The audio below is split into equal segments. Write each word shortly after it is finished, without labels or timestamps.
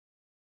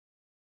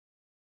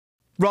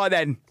Right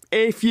then,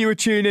 if you were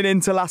tuning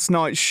into last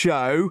night's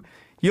show,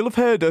 you'll have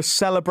heard us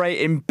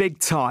celebrating big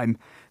time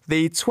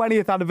the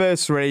 20th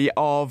anniversary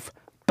of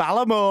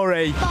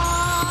Balamory.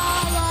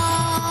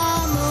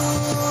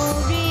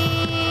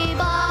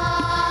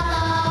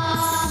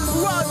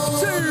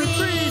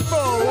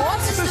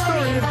 What's the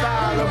story in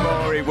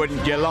Balamory?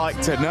 Wouldn't you like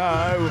to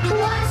know?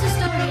 What's the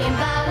story in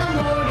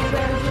Balamory?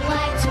 Where would you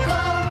like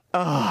to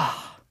go?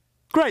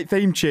 Great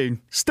theme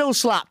tune. Still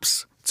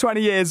slaps.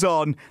 20 years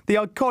on. The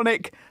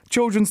iconic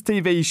children's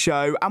TV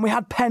show. And we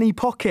had Penny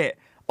Pocket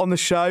on the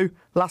show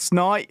last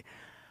night.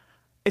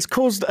 It's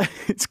caused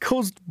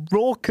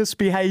raucous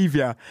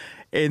behaviour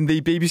in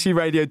the BBC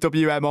Radio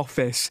WM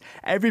office.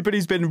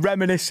 Everybody's been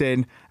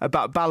reminiscing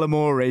about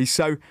Balamory,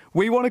 so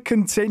we want to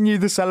continue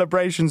the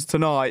celebrations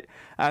tonight.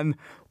 And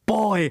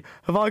boy,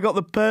 have I got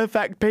the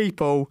perfect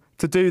people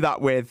to do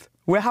that with.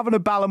 We're having a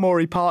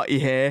Balamory party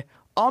here.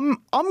 I'm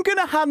going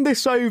to hand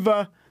this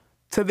over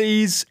to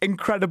these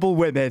incredible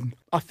women.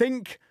 I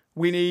think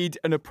we need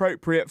an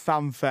appropriate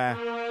fanfare.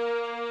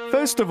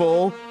 First of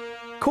all,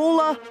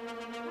 caller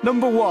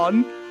number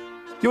one.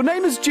 Your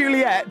name is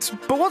Juliet,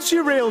 but what's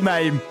your real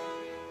name?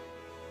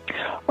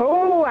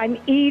 Oh, I'm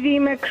Edie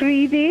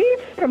McCredie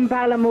from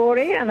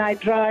Balamory, and I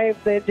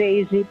drive the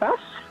Daisy bus.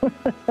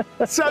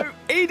 So,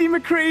 Edie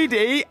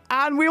McCredie,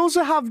 and we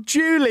also have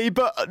Julie,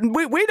 but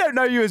we don't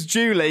know you as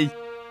Julie.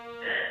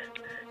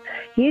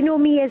 You know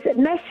me as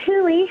Miss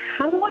Hoolie.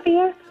 Hello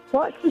there.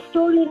 What's the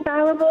story in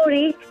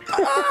Balamory?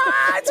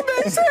 It's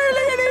Miss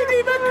Hoolie and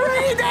Edie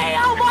McCredie!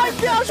 Oh my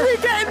gosh, we're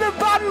getting the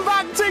band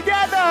back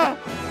together!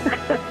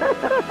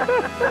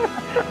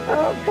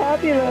 Oh,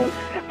 fabulous.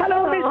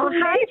 Hello, Miss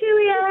Hoolie. Hi,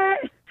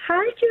 Juliet.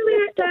 Hi,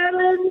 Juliet,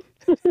 darling.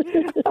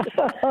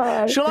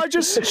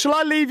 Shall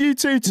I leave you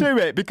two to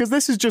it? Because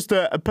this is just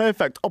a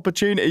perfect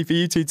opportunity for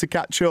you two to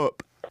catch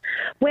up.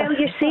 Well,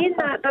 you're saying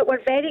that, but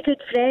we're very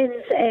good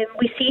friends.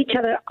 We see each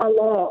other a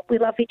lot. We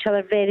love each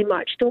other very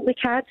much, don't we,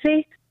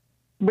 Cadsy?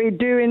 We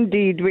do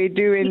indeed,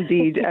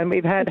 and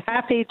we've had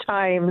happy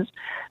times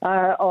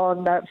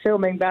on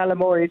filming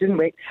Balamory, didn't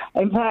we?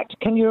 In fact,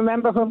 can you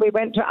remember when we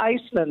went to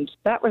Iceland?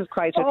 That was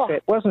quite a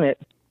trip, wasn't it?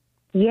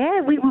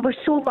 Yeah, we were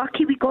so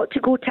lucky we got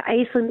to go to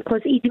Iceland because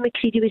Edie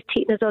McCredie was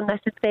taking us on this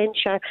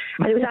adventure,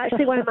 and it was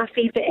actually one of my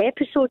favourite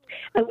episodes,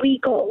 and we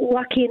got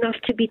lucky enough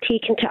to be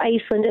taken to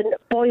Iceland, and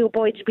boy oh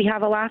boy did we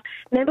have a laugh.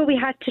 Remember we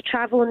had to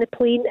travel on the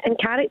plane in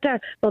character,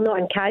 well not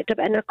in character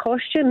but in our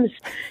costumes.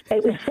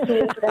 It was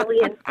so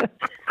brilliant.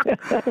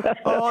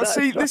 Oh,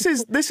 see, this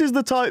is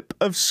the type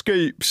of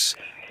scoops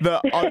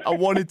that I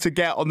wanted to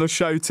get on the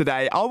show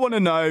today. I want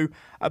to know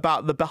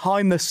about the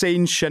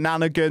behind-the-scenes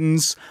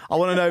shenanigans. I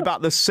want to know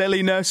about the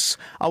silliness.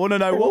 I want to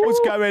know what was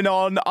going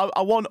on.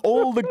 I want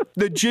all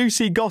the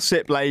juicy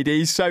gossip,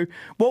 ladies. So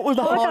what were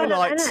the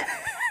highlights?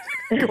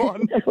 Go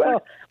on.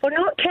 Well, we're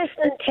not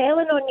kissing and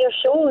telling on your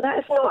show.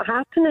 That's not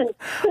happening.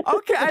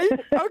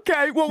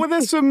 Okay. Well, were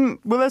there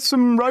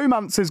some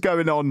romances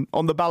going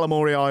on the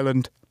Balamory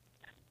Island?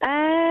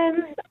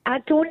 I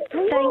don't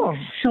think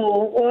so.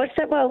 Was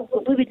it? Well,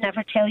 we would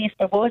never tell you if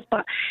there was,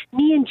 but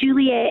me and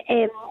Juliet,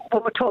 when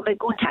we're talking about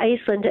going to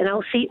Iceland, and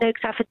I'll say it now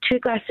because I've had 2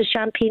 glasses of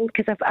champagne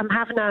because I'm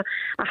having a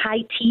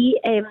high tea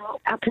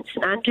up in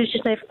St Andrews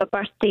just now for my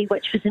birthday,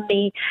 which was in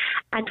May,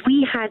 and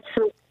we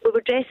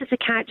were dressed as the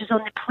characters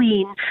on the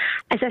plane.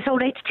 Is this all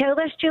right to tell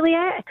this,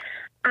 Juliet?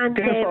 And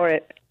go for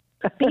it.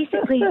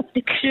 Basically,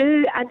 the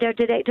crew and our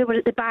director were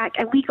at the back,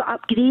 and we got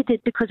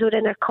upgraded because we were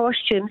in our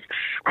costumes.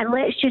 And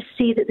let's just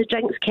say that the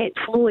drinks kept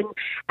flowing.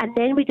 And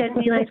then we didn't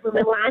realise when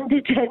we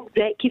landed in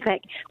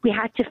Reykjavik, we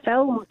had to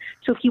film.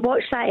 So if you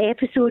watch that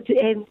episode,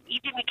 Edie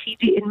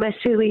McCredie and Miss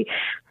Hoolie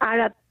are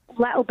a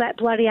little bit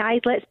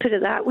blurry-eyed, let's put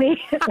it that way.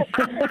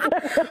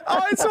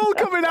 Oh, it's all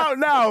coming out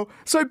now.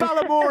 So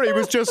Balamory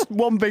was just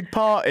one big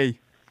party.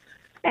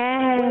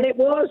 Well, it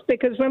was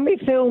because when we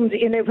filmed,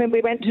 when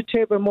we went to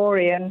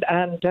Tobermory and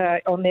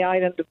on the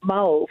island of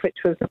Mull, which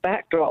was the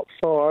backdrop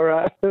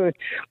for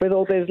with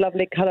all those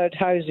lovely coloured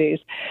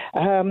houses,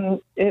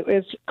 it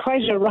was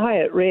quite a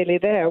riot, really.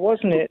 There,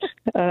 wasn't it?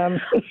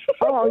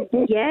 Oh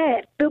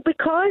yeah, but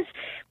because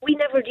we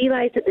never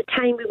realised at the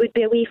time we would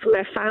be away from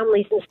our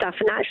families and stuff,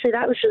 and actually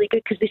that was really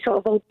good because we sort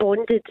of all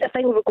bonded. I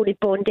think we were going to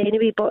bond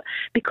anyway, but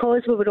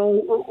because we were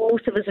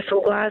most of us are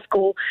from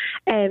Glasgow,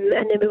 and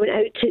then we went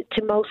out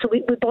to Mull, so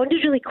we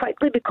bonded really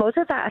quickly because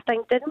of that, I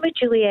think, didn't we,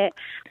 Juliet?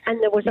 And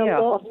there was a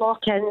lot of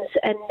lock-ins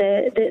in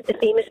the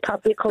famous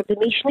pub we called the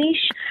Niche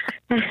Niche.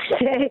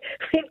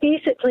 We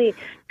basically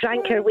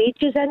drank our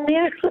wages in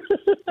there.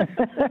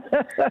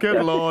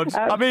 Good Lord.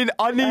 I mean,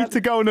 I need to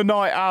go on a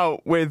night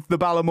out with the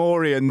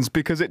Balamorians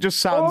because it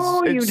just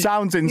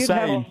sounds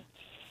insane.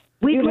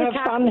 We'd have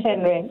fun,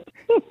 Henry.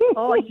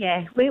 Oh,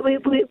 yeah. We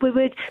would.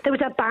 There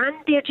was a band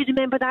there. Do you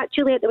remember that,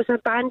 Juliet? There was a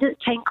band at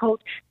the time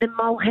called the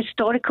Mull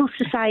Historical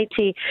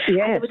Society. Yes.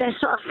 And there was a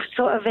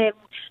sort of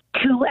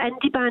cool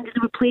indie band, and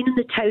they were playing in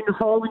the town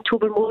hall in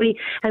Tobermory,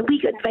 and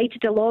we got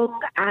invited along,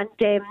 and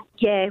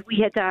we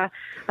had a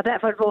bit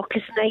of a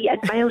raucous night, and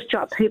Miles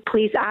Jupp, who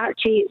plays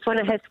Archie, it's one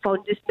of his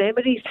fondest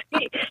memories.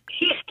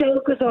 He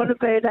still goes on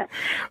about it.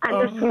 And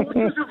there's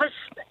photos of us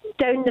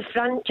down the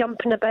front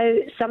jumping about.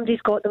 Somebody's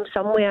got them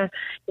somewhere.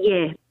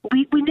 Yeah,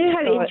 we knew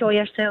how to enjoy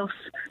ourselves.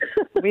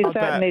 We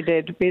certainly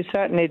did. We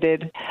certainly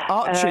did.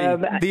 Archie,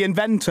 the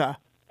inventor.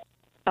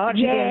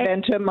 Archie the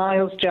inventor,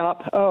 Miles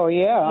Jupp. Oh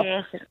yeah.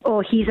 Yes. Oh,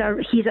 he's a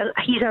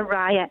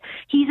riot.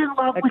 He's in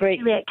love with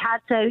Juliet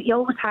Cadzow. He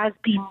always has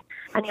been,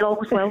 and he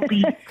always will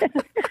be.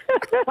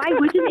 Why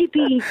wouldn't he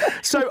be?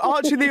 So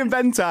Archie the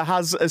inventor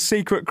has a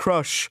secret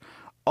crush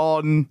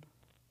on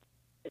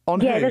who?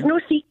 There's no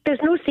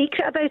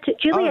secret about it.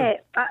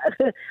 Juliet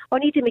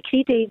on Edie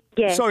McCredie.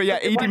 Yeah. Sorry,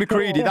 Edie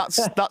McCredie.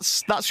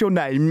 That's your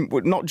name,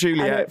 not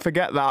Juliet.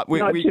 Forget that. We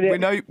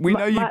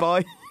know you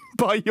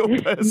by your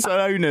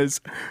personas.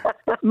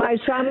 My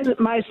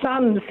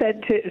son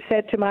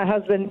said to my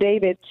husband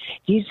David.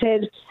 He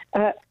said,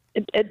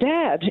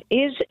 "Dad,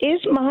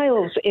 is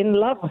Miles in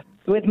love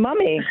with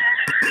Mummy?"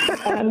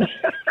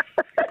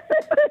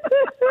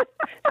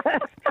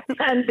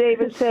 And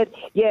David said,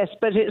 "Yes,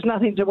 but it's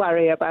nothing to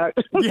worry about."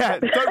 Yeah,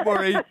 don't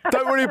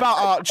worry about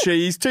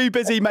Archie. He's too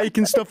busy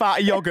making stuff out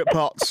of yoghurt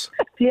pots.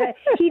 Yeah,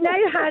 he now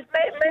has.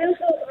 Miles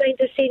won't mind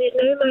us saying he's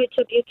now married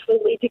to a beautiful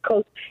lady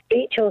called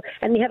Rachel,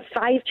 and they have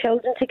 5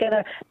 children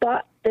together.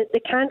 But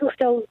the candle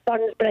still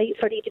burns bright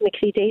for Edie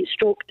McCredie,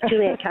 stroke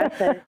Juliet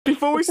Cadzow.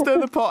 Before we stir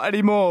the pot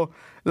anymore,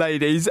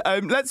 ladies,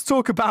 let's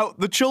talk about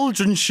the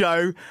children's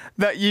show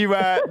that you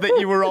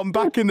were on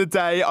back in the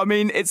day. I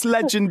mean, it's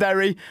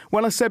legendary.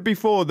 When I said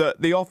before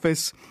that The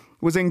Office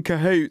was in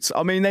cahoots,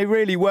 I mean, they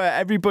really were.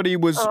 Everybody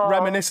was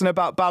reminiscing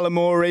about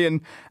Balamory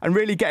and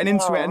really getting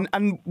into it.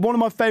 And one of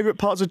my favourite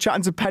parts of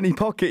chatting to Penny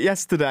Pocket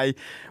yesterday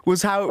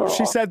was how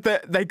she said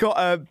that they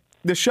got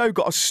the show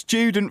got a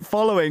student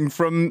following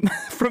from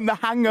the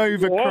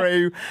Hangover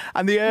crew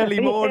and the early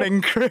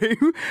morning crew.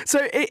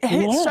 So it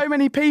hits so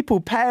many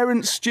people,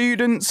 parents,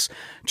 students,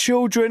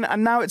 children,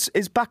 and now it's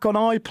back on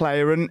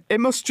iPlayer, and it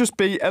must just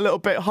be a little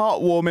bit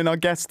heartwarming, I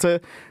guess, to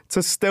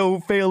still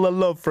feel the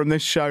love from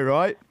this show,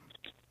 right?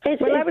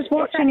 Well, I was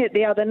watching it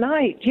the other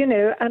night,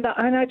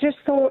 and I just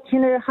thought,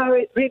 how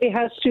it really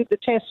has stood the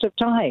test of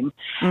time.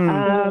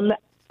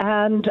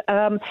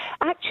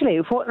 Actually,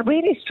 what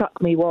really struck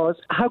me was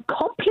how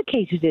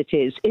complicated it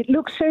is. It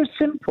looks so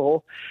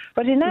simple,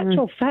 but in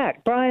actual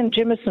fact, Brian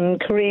Jimison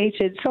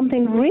created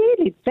something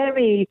really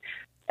very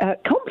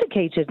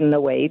complicated in a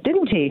way,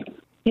 didn't he?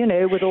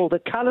 With all the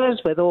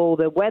colours, with all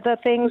the weather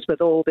things,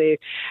 with all the,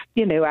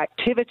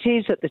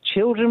 activities that the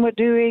children were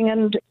doing.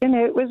 And,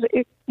 it was,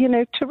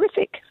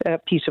 terrific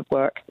piece of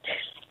work.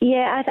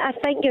 Yeah, I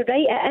think you're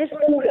right. It is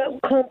more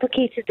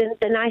complicated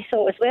than I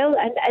thought as well,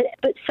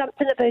 but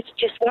something about it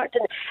just worked.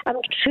 And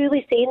I'm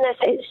truly saying this.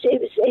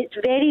 It's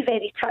very,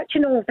 very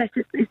touching. All of this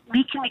is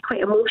making me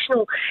quite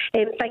emotional.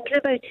 Thinking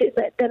about it,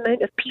 the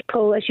amount of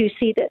people, as you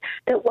say, that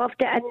loved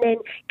it, and then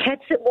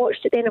kids that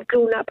watched it then have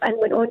grown up and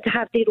went on to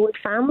have their own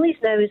families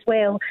now as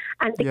well.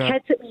 And the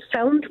kids that we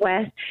filmed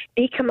with,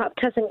 they come up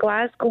to us in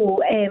Glasgow.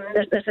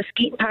 There's a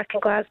skating park in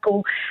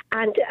Glasgow,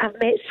 and I've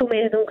met so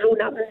many of them grown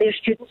up and their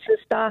students and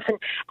stuff.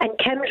 And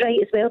Kim's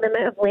right as well, the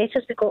amount of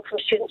letters we got from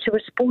students who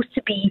were supposed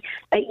to be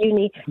at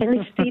uni and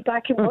they stayed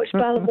back and watched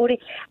Balamory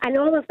and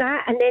all of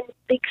that. And then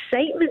the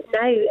excitement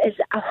now is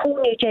a whole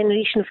new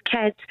generation of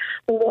kids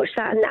will watch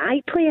that in the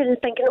iPlayer and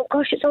thinking, oh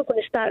gosh, it's all going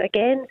to start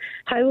again.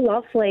 How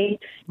lovely.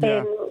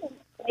 Yeah,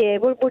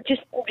 we're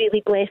just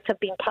really blessed to have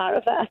been part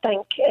of it, I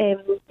think.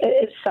 It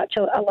was such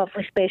a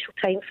lovely, special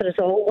time for us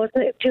all,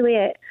 wasn't it,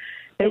 Juliet?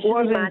 It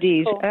was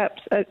indeed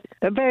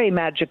very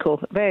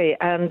magical,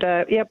 and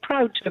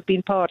proud to have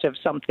been part of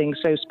something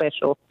so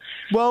special.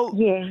 Well,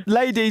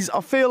 ladies,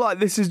 I feel like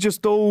this is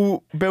just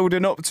all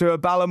building up to a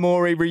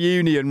Balamory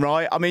reunion,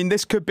 right? I mean,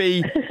 this could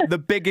be the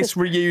biggest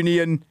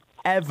reunion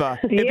ever.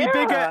 It'd be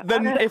bigger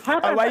than if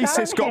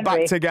Oasis got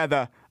back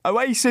together.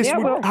 Oasis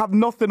would have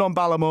nothing on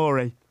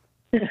Balamory.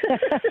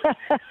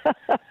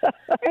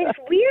 It's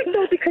weird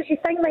though, because you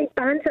think like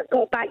bands that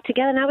got back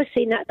together, and I was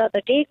saying that the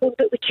other day, but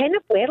we kind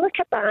of were like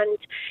a band.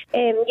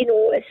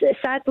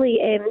 Sadly,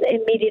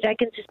 Mary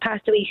Riggins has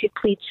passed away, who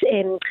played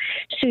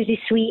Susie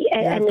Sweet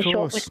in the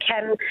shop with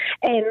Kim.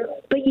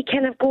 But you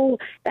kind of go,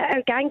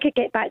 our gang could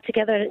get back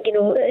together.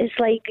 It's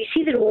like you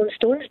see the Rolling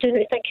Stones doing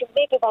it, thinking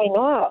maybe why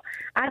not?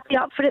 I'd be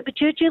up for it. Would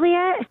you,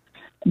 Juliet?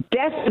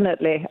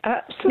 Definitely,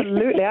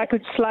 absolutely. I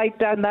could slide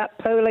down that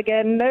pole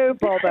again, no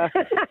bother.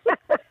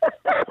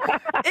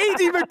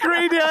 Edie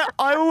McCredie,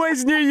 I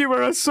always knew you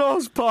were a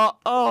sauce pot.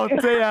 Oh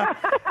dear.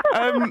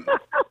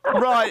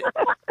 Right,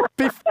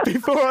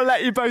 before I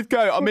let you both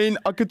go, I mean,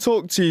 I could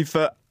talk to you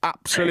for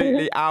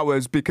absolutely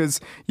hours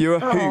because you're a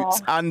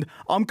hoot, and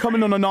I'm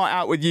coming on a night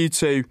out with you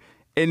two.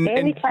 In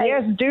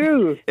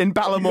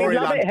Balamory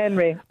land. It,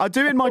 Henry. I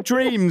do in my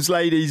dreams,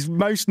 ladies,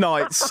 most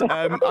nights.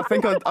 I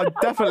think I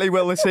definitely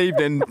will this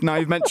evening, now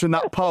you've mentioned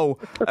that poll.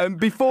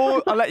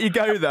 Before I let you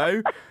go,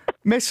 though,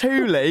 Miss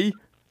Hoolie,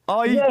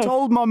 I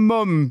told my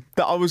mum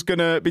that I was going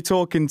to be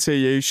talking to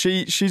you.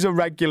 She's a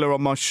regular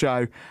on my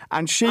show,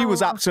 and she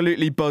was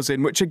absolutely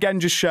buzzing, which again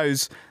just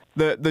shows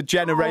the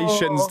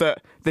generations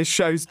that this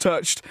show's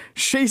touched.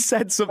 She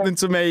said something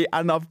to me,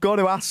 and I've got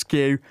to ask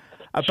you,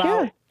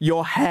 about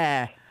your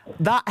hair.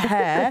 That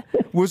hair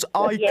was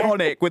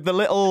iconic with the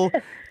little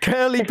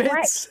curly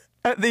bits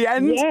at the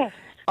end. Yes.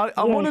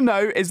 I want to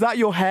know, is that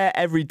your hair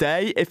every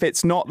day? If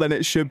it's not, then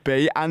it should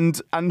be. And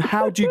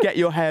how do you get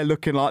your hair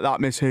looking like that,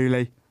 Miss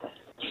Hoolie?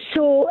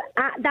 So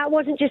that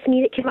wasn't just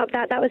me that came up with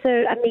that. That was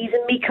an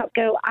amazing makeup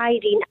girl,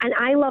 Irene. And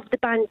I love the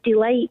band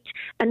Delight.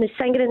 And the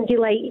singer in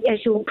Delight, as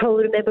you'll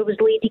probably remember, was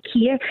Lady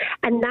Keir.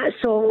 And that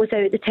song was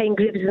out at the time,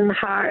 Grooves in the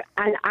Heart.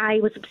 And I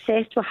was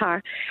obsessed with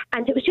her.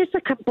 And it was just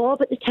like a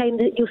bob at the time.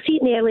 That you'll see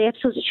it in the early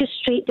episodes. It's just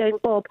straight down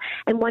bob.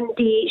 And one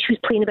day she was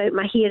playing about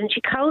my hair and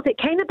she curled it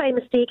kind of by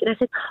mistake. And I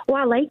said, oh,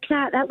 I like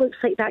that. That looks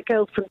like that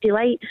girl from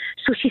Delight.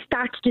 So she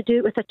started to do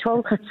it with a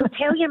tong. So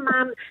tell your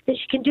mum that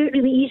she can do it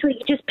really easily.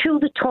 You just pull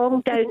the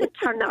tong down and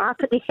turn it up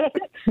at the end.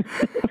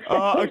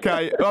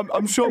 Okay,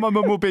 I'm sure my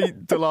mum will be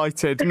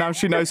delighted. Now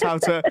she knows how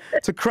to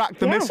crack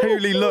the Miss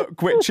Hoolie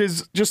look, which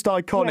is just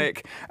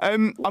iconic.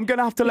 I'm going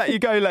to have to let you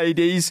go,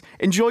 ladies.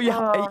 Enjoy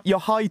your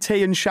high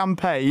tea and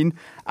champagne,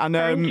 and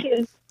Thank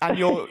you. and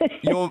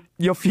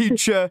your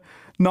future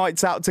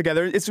nights out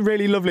together. It's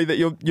really lovely that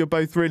you're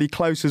both really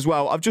close as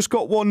well. I've just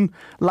got one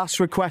last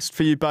request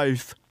for you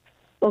both.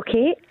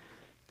 Okay.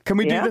 Can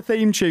we do the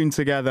theme tune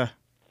together?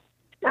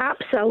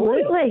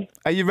 Absolutely.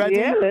 Are you ready?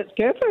 Yeah, let's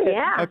go for it.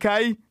 Yeah.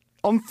 Okay,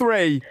 on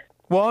 3.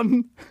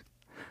 1. I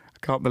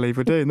can't believe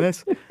we're doing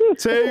this.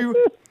 2,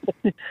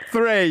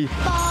 3.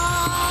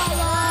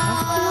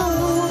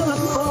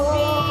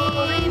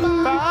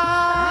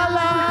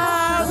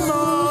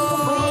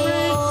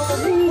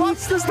 Balamory.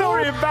 What's the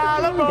story of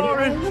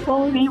Balamory?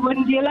 Only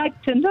wouldn't you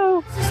like to know?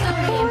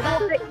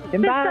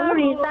 In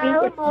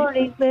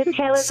Balamory, the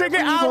tellers. Sing it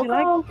out.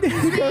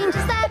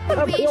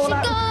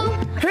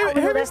 Who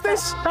is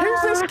this?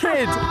 Who's this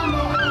kid? Or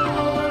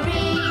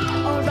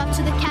up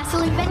to the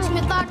castle inventing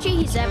with Archie.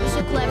 He's ever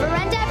so clever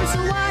and ever so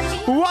arty.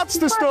 What's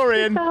the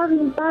story in? I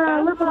am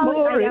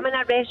in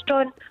a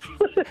restaurant.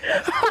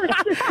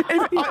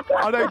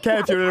 I don't care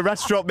if you're in a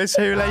restaurant, Miss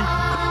Hoolie.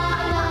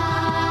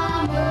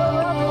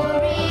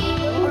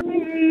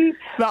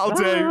 That'll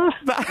do.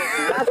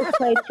 I was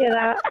playing to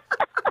that.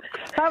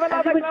 Have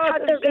another glass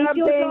of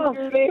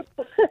champagne.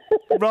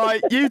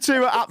 Right, you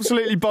two are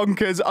absolutely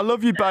bonkers. I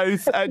love you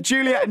both.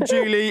 Juliet and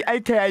Julie,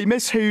 a.k.a.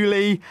 Miss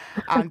Hoolie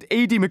and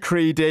Edie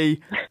McCredie.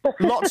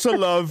 Lots of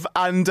love.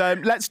 And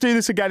let's do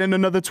this again in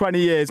another 20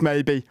 years,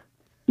 maybe.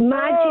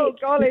 Magic. Oh,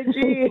 golly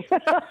gee.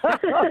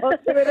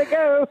 Give it a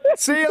go.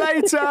 See you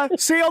later.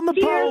 See you on the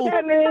pole.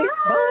 Henry. Bye.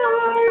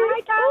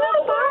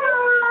 Bye.